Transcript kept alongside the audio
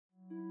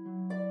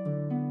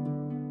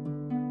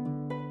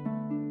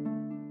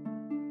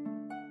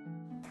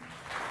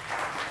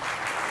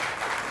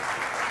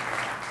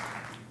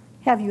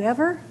Have you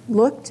ever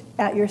looked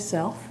at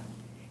yourself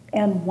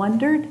and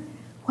wondered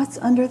what's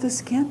under the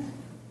skin?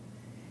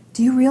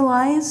 Do you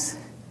realize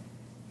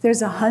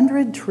there's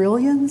 100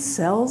 trillion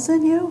cells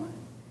in you?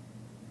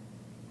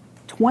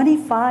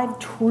 25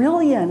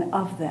 trillion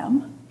of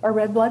them are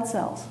red blood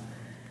cells.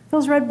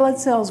 Those red blood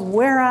cells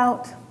wear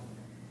out,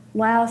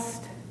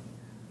 last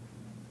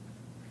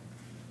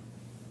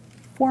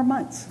 4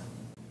 months.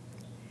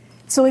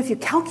 So if you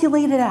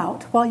calculate it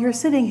out while you're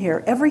sitting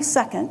here, every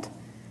second,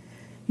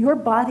 your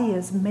body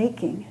is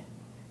making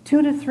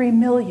 2 to 3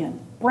 million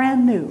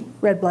brand new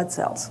red blood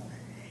cells.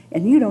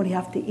 And you don't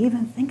have to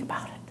even think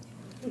about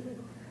it.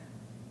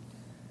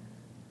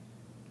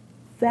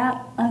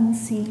 That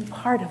unseen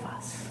part of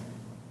us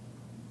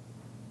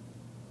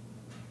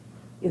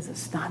is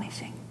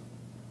astonishing.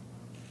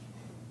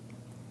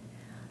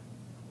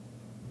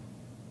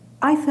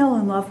 I fell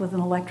in love with an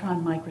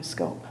electron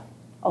microscope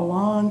a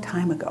long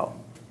time ago.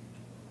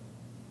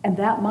 And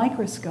that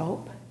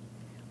microscope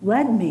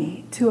led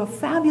me to a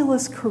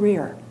fabulous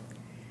career.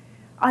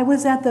 I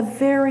was at the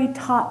very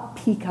top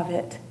peak of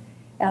it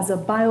as a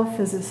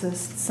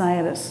biophysicist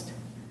scientist,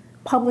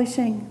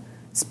 publishing,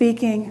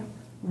 speaking,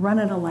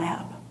 running a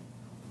lab.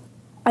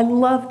 I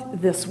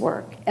loved this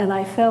work, and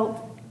I felt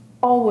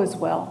all was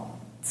well.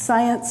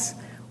 Science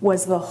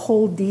was the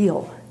whole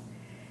deal.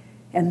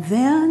 And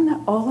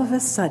then, all of a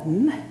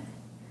sudden,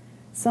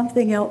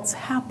 something else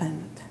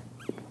happened.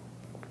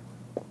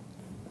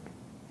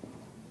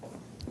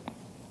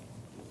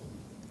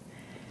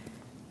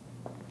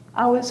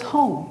 I was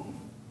home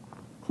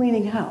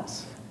cleaning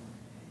house,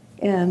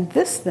 and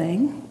this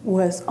thing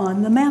was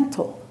on the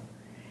mantle.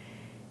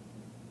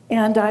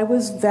 And I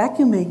was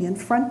vacuuming in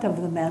front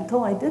of the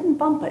mantle. I didn't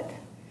bump it,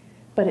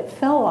 but it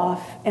fell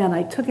off, and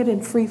I took it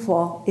in free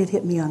fall. It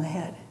hit me on the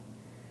head.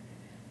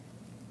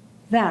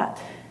 That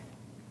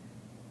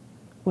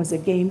was a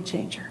game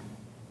changer.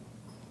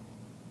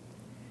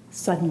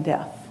 Sudden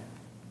death.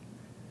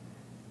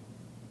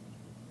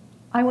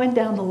 I went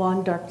down the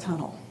long, dark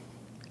tunnel.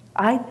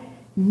 I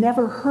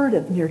never heard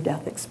of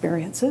near-death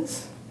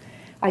experiences.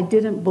 I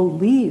didn't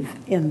believe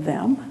in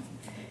them.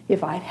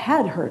 If I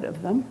had heard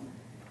of them,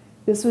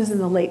 this was in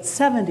the late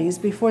 70s,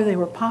 before they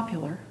were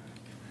popular.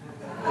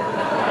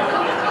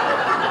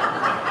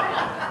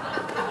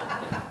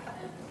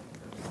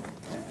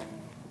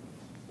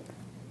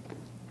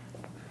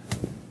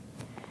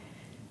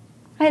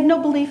 I had no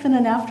belief in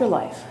an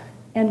afterlife,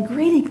 and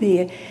greeting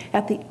me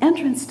at the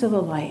entrance to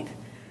the light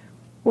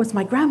was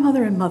my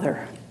grandmother and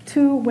mother,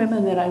 two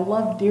women that I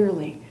loved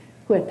dearly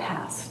who had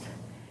passed.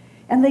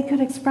 And they could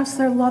express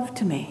their love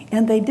to me,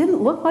 and they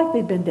didn't look like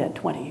they'd been dead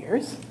 20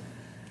 years.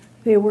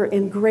 They were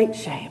in great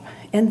shape.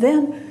 And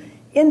then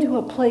into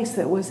a place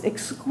that was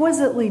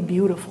exquisitely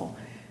beautiful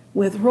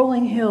with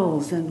rolling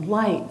hills and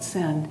lights,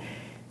 and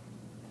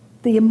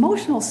the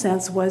emotional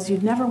sense was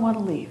you'd never want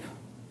to leave.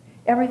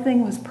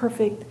 Everything was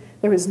perfect.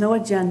 There was no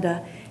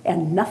agenda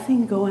and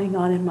nothing going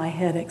on in my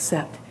head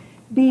except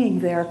being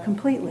there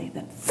completely.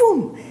 Then,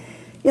 boom,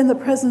 in the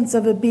presence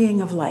of a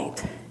being of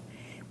light.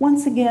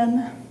 Once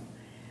again,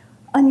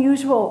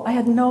 unusual. I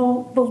had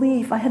no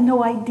belief. I had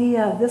no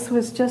idea. This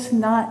was just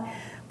not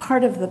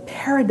part of the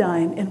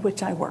paradigm in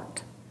which I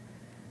worked.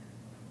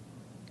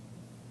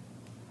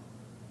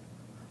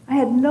 I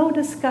had no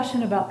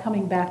discussion about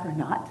coming back or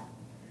not.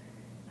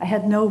 I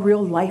had no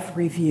real life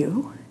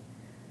review.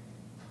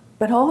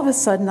 But all of a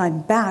sudden,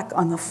 I'm back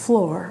on the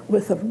floor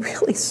with a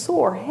really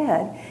sore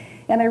head,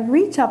 and I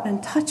reach up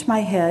and touch my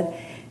head,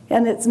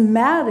 and it's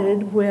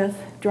matted with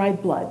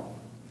dried blood.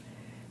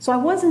 So I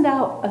wasn't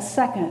out a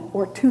second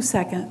or 2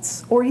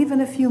 seconds or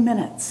even a few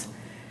minutes.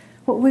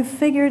 What we've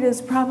figured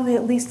is probably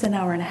at least an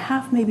hour and a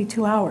half, maybe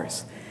 2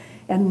 hours.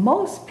 And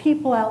most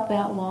people out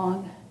that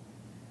long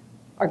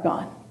are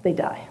gone. They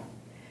die.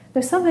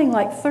 There's something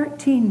like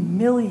 13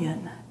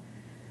 million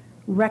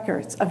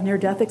records of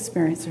near-death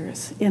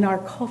experiencers in our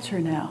culture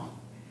now.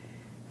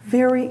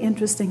 Very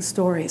interesting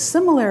stories,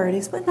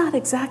 similarities, but not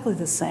exactly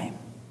the same.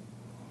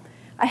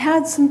 I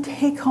had some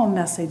take-home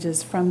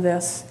messages from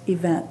this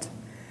event.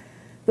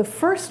 The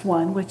first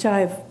one, which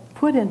I've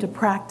put into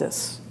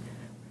practice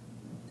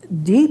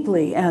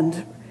deeply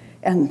and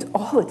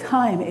all the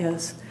time,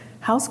 is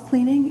house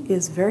cleaning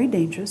is very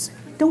dangerous.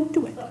 Don't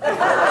do it.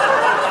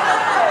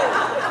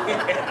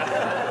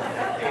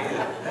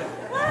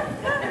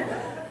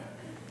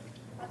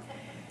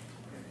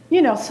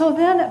 You know, so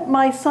then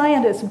my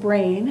scientist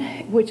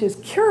brain, which is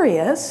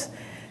curious,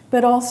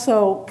 but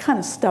also kind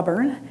of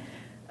stubborn,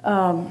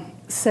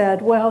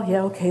 said, well,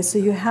 yeah, okay, so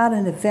you had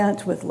an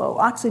event with low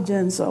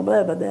oxygen, so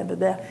blah, blah, blah, blah,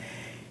 blah.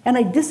 And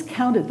I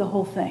discounted the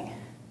whole thing.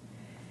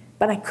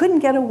 But I couldn't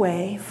get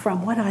away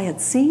from what I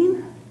had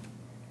seen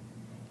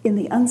in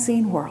the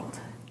unseen world.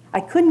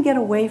 I couldn't get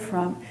away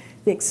from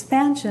the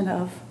expansion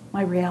of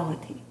my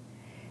reality.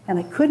 And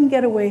I couldn't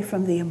get away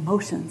from the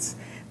emotions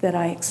that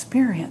I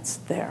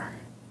experienced there.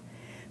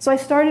 So I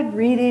started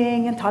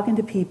reading and talking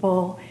to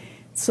people,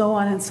 so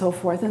on and so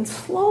forth, and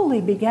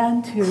slowly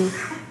began to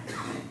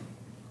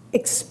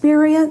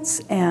experience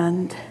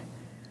and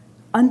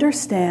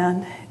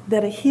understand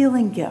that a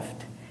healing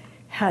gift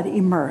had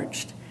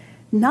emerged,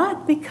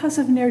 not because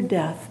of near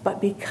death, but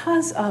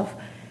because of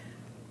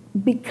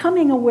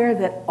becoming aware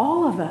that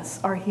all of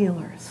us are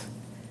healers.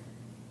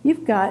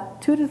 You've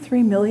got 2 to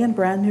 3 million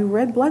brand new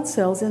red blood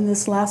cells in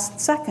this last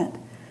second.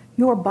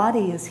 Your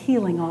body is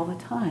healing all the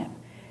time.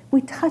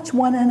 We touch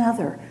one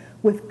another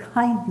with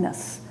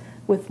kindness,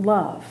 with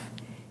love,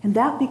 and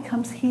that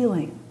becomes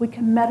healing. We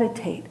can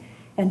meditate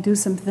and do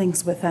some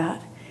things with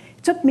that.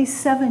 It took me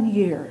 7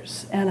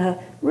 years and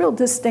a real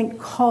distinct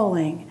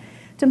calling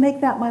to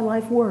make that my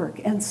life work.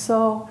 And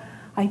so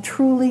I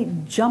truly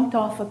jumped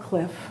off a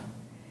cliff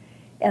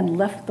and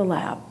left the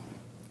lab,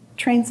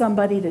 trained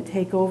somebody to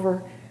take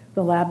over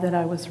the lab that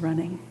I was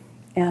running,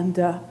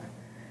 and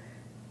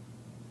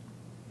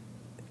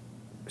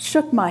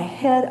shook my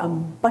head a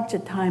bunch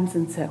of times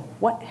and said,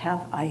 what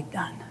have I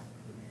done?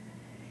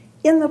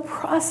 In the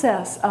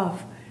process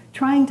of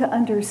trying to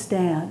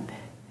understand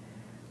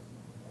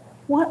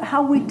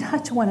how we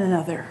touch one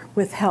another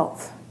with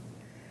health,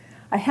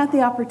 I had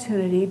the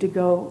opportunity to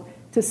go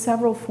to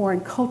several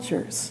foreign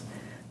cultures.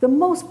 The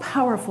most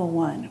powerful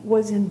one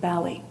was in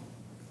Bali.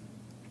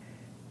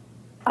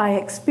 I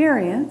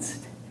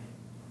experienced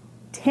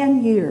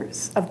 10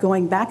 years of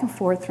going back and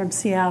forth from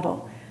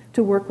Seattle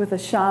to work with a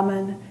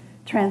shaman,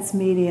 trance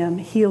medium,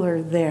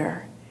 healer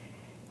there.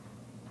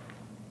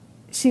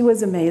 She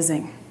was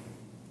amazing.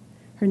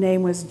 Her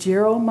name was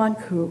Jiro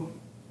Manku.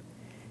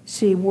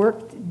 She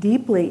worked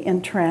deeply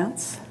in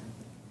trance,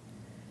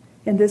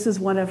 and this is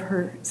one of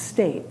her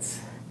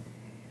states.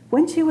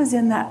 When she was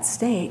in that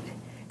state,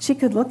 she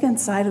could look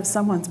inside of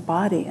someone's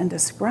body and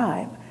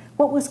describe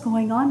what was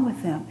going on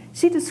with them.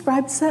 She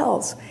described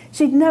cells.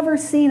 She'd never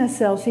seen a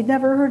cell. She'd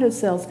never heard of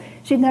cells.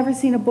 She'd never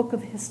seen a book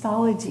of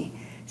histology.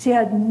 She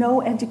had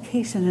no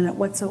education in it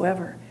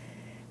whatsoever.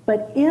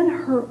 But in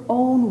her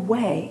own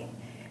way,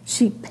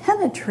 she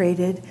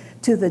penetrated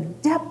to the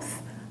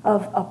depth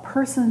of a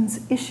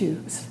person's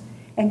issues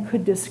and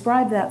could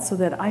describe that so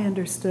that I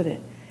understood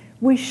it.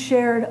 We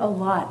shared a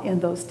lot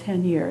in those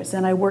 10 years,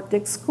 and I worked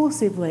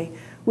exclusively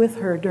with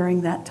her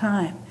during that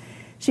time.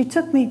 She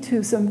took me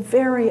to some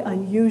very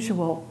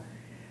unusual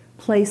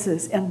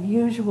places,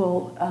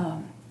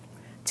 unusual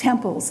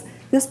temples.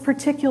 This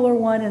particular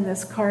one in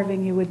this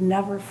carving you would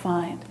never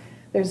find.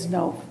 There's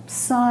no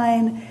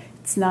sign,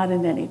 it's not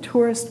in any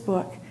tourist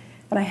book,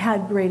 and I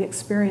had great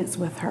experience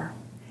with her.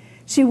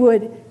 She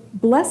would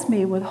bless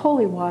me with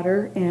holy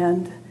water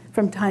and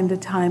from time to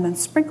time and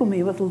sprinkle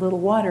me with a little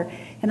water.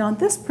 And on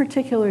this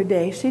particular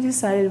day, she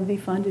decided it would be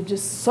fun to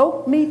just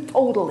soak me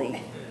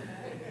totally.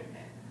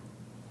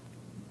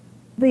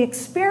 The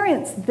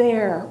experience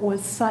there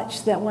was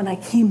such that when I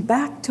came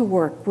back to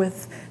work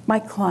with my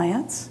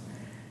clients,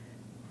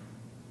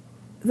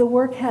 the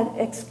work had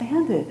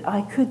expanded.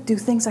 I could do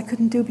things I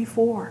couldn't do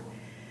before.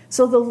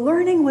 So the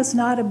learning was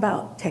not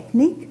about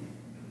technique.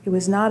 It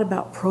was not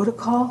about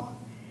protocol.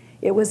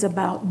 It was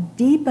about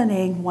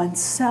deepening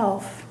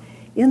oneself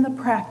in the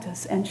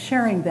practice and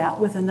sharing that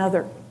with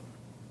another.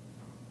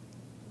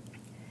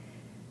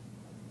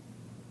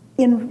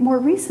 In more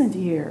recent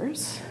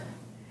years,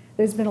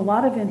 there's been a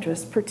lot of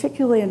interest,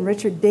 particularly in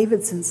Richard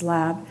Davidson's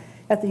lab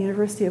at the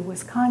University of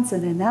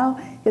Wisconsin, and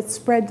now it's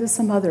spread to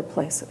some other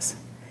places.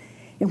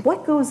 And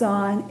what goes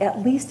on,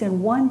 at least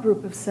in one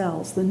group of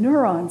cells, the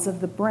neurons of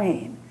the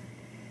brain,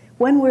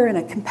 when we're in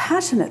a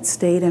compassionate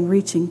state and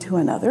reaching to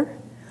another,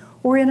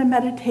 or in a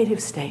meditative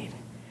state.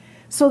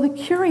 So the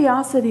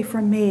curiosity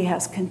for me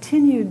has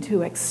continued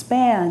to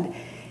expand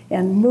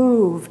and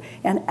move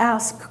and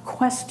ask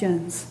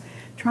questions,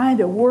 trying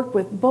to work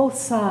with both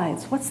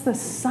sides. What's the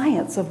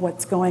science of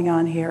what's going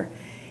on here?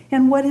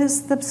 And what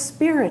is the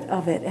spirit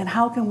of it? And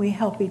how can we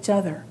help each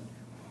other?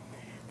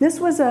 This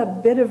was a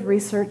bit of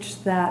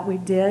research that we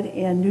did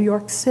in New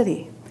York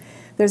City.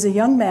 There's a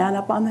young man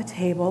up on the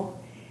table,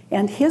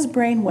 and his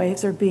brain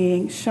waves are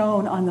being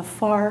shown on the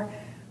far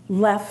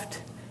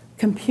left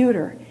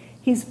computer.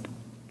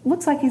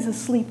 Looks like he's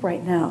asleep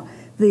right now.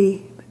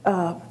 The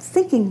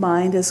thinking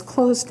mind is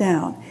closed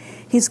down.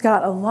 He's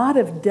got a lot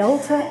of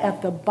delta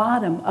at the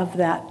bottom of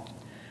that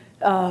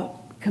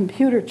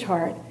computer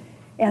chart,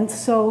 and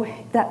so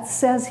that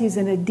says he's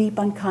in a deep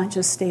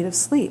unconscious state of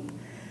sleep.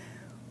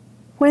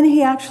 When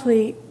he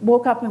actually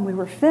woke up and we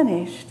were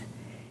finished,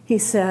 he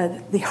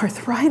said, the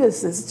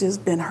arthritis has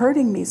just been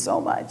hurting me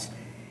so much.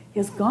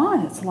 It's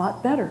gone, it's a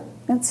lot better,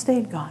 and it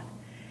stayed gone.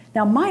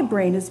 Now my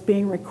brain is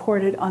being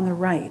recorded on the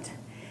right.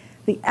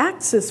 The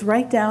axis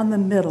right down the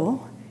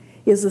middle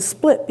is a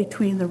split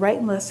between the right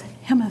and left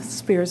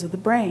hemispheres of the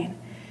brain.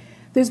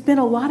 There's been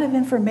a lot of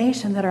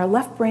information that our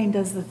left brain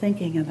does the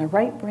thinking and the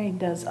right brain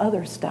does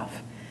other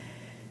stuff.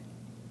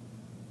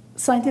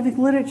 Scientific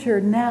literature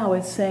now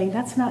is saying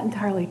that's not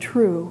entirely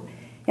true.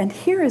 And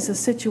here is a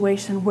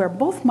situation where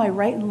both my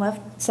right and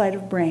left side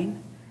of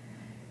brain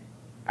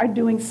are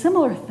doing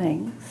similar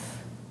things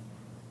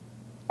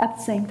at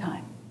the same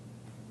time.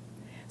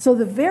 So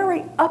the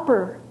very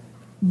upper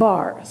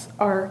bars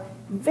are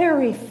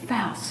very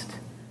fast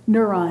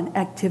neuron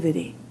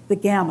activity, the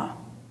gamma.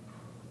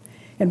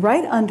 And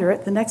right under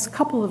it, the next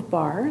couple of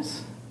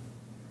bars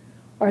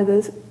are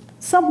the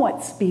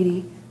somewhat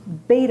speedy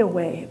beta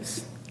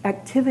waves,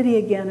 activity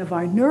again of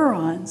our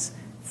neurons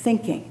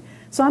thinking.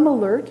 So I'm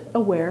alert,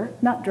 aware,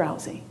 not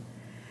drowsy.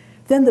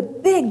 Then the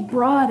big,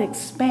 broad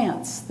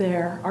expanse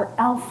there are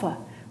alpha.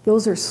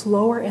 Those are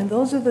slower, and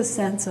those are the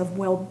sense of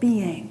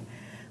well-being.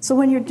 So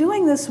when you're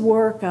doing this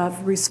work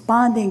of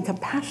responding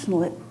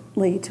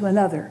compassionately to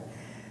another,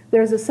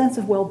 there's a sense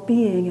of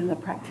well-being in the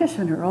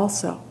practitioner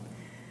also.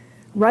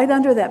 Right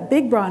under that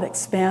big, broad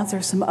expanse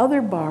are some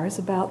other bars,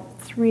 about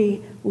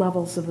 3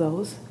 levels of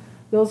those.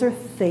 Those are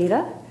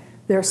theta.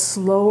 They're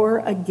slower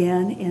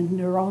again in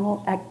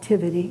neuronal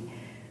activity.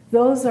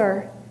 Those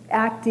are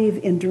active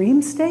in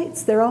dream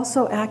states. They're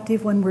also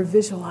active when we're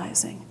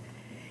visualizing.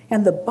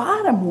 And the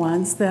bottom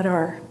ones that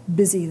are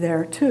busy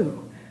there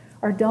too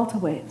are delta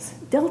waves.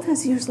 Delta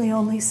is usually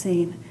only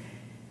seen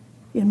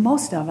in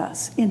most of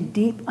us in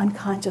deep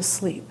unconscious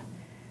sleep.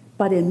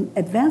 But in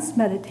advanced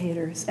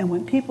meditators and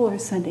when people are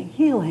sending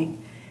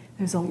healing,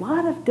 there's a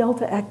lot of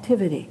delta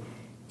activity.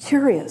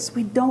 Curious,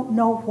 we don't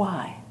know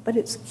why, but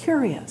it's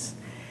curious.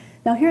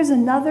 Now here's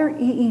another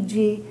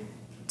EEG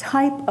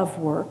type of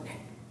work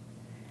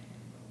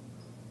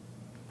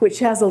which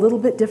has a little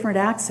bit different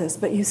axis,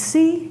 but you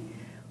see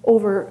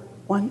over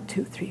 1,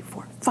 2, 3,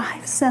 4,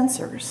 5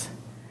 sensors,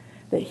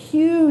 the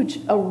huge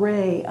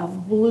array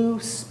of blue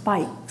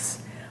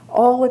spikes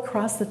all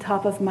across the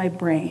top of my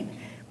brain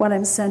when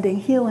I'm sending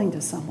healing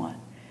to someone.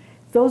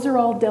 Those are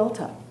all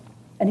delta.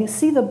 And you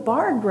see the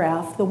bar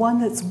graph, the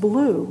one that's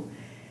blue,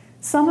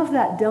 some of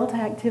that delta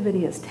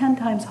activity is 10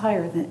 times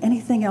higher than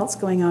anything else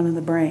going on in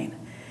the brain.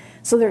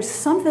 So there's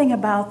something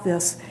about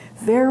this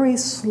very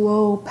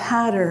slow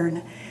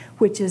pattern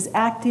which is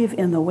active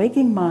in the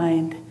waking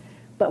mind,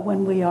 but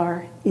when we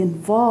are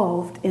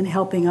involved in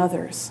helping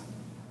others.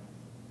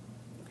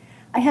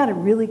 I had a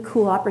really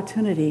cool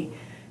opportunity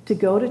to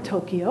go to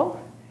Tokyo,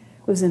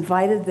 was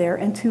invited there,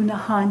 and to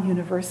Nihon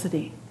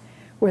University,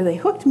 where they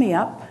hooked me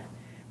up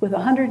with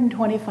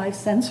 125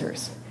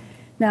 sensors.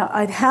 Now,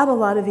 I'd had a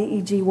lot of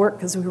EEG work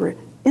because we were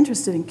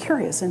interested and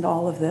curious into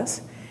all of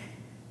this,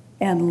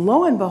 and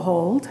lo and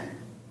behold,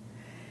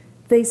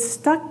 they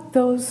stuck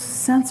those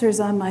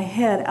sensors on my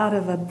head out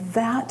of a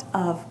vat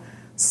of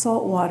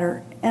salt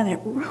water, and it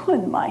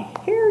ruined my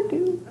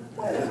hairdo.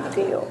 What a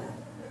deal.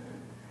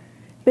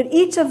 But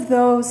each of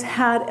those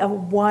had a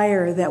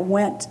wire that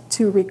went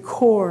to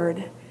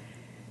record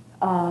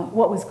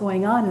what was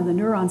going on in the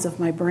neurons of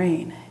my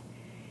brain.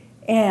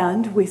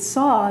 And we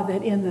saw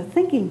that in the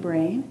thinking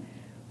brain,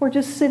 or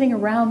just sitting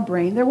around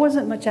brain, there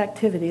wasn't much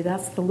activity.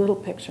 That's the little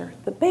picture.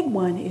 The big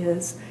one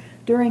is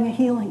during a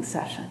healing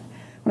session,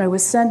 when I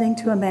was sending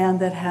to a man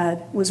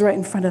that was right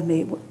in front of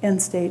me,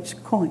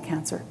 end-stage colon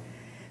cancer.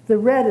 The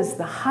red is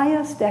the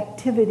highest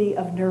activity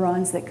of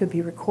neurons that could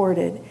be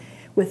recorded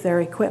with their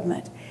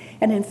equipment.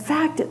 And in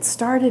fact, it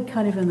started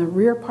kind of in the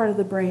rear part of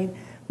the brain,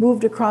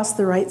 moved across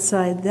the right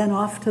side, then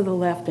off to the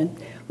left, and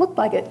looked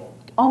like it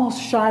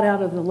almost shot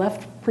out of the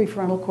left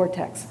prefrontal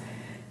cortex.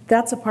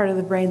 That's a part of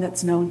the brain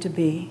that's known to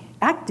be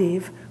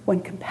active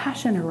when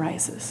compassion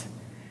arises.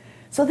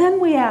 So then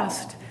we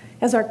asked,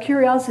 as our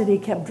curiosity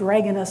kept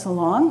dragging us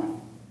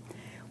along,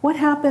 what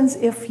happens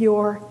if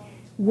you're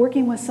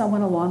working with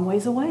someone a long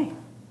ways away?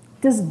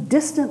 Does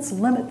distance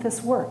limit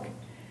this work?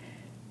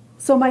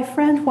 So my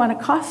friend Juan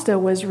Acosta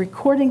was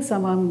recording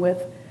someone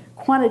with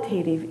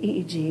quantitative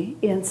EEG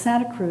in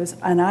Santa Cruz,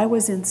 and I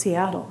was in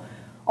Seattle,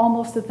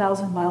 almost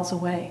 1,000 miles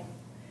away.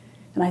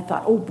 And I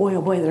thought, oh boy,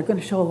 they're going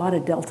to show a lot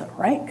of delta,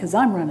 right? Because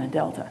I'm running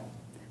delta.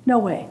 No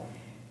way.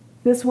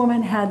 This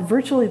woman had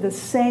virtually the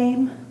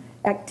same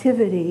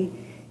activity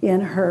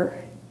in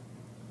her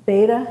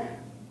beta,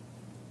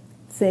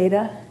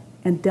 theta,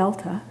 and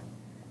delta.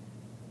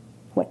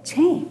 What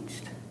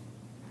changed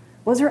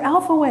was her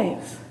alpha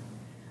waves.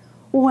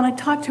 Well, when I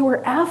talked to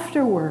her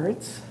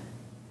afterwards,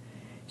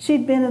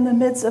 she'd been in the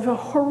midst of a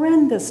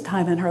horrendous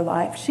time in her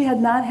life. She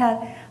had not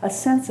had a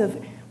sense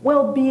of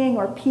well-being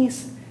or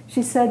peace,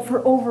 she said,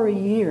 for over a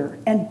year.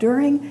 And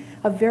during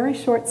a very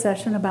short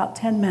session, about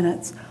 10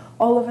 minutes,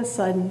 all of a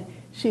sudden,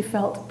 she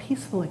felt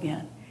peaceful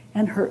again.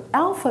 And her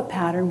alpha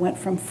pattern went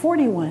from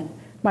 41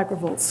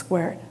 microvolts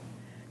squared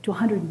to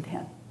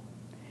 110.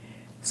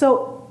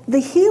 So the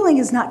healing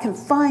is not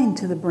confined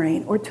to the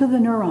brain or to the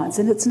neurons,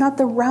 and it's not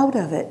the route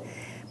of it,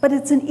 but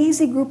it's an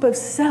easy group of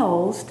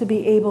cells to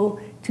be able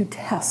to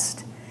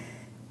test.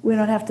 We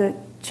don't have to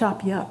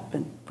chop you up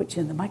and put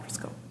you in the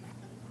microscope.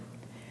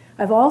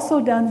 I've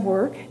also done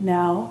work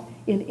now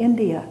in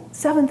India,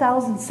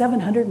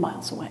 7,700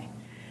 miles away,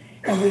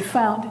 and we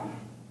found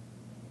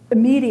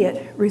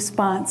immediate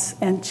response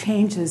and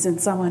changes in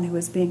someone who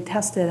was being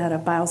tested at a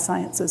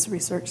biosciences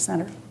research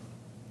center.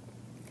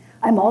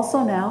 I'm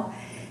also now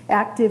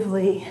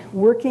actively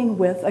working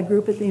with a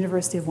group at the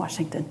University of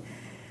Washington,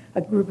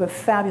 a group of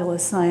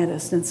fabulous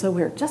scientists, and so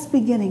we're just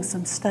beginning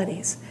some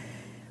studies.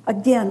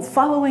 Again,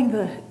 following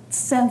the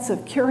sense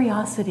of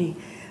curiosity,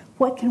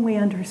 what can we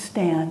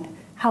understand?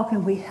 How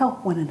can we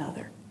help one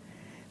another?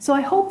 So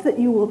I hope that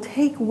you will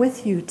take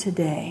with you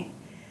today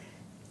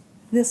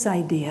this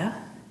idea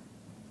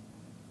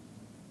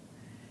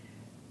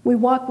We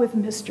walk with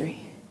mystery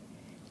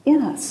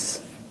in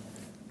us,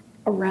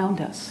 around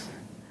us.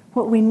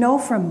 What we know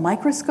from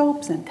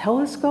microscopes and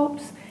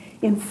telescopes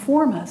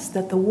inform us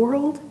that the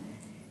world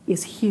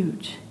is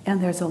huge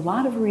and there's a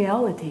lot of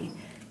reality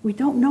we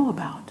don't know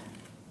about.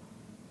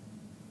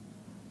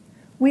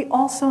 We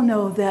also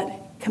know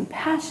that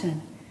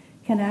compassion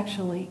can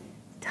actually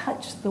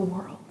touch the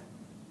world.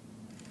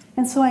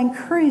 And so I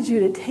encourage you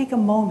to take a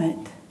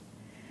moment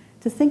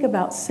to think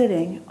about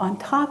sitting on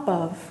top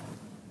of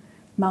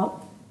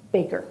Mount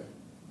Baker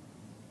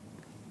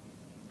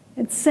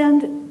and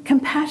send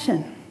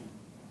compassion,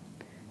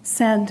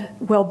 send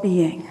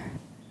well-being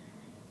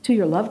to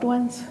your loved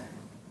ones,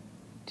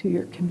 to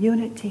your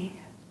community,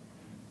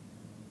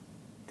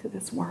 to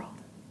this world.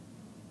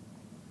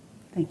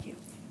 Thank you.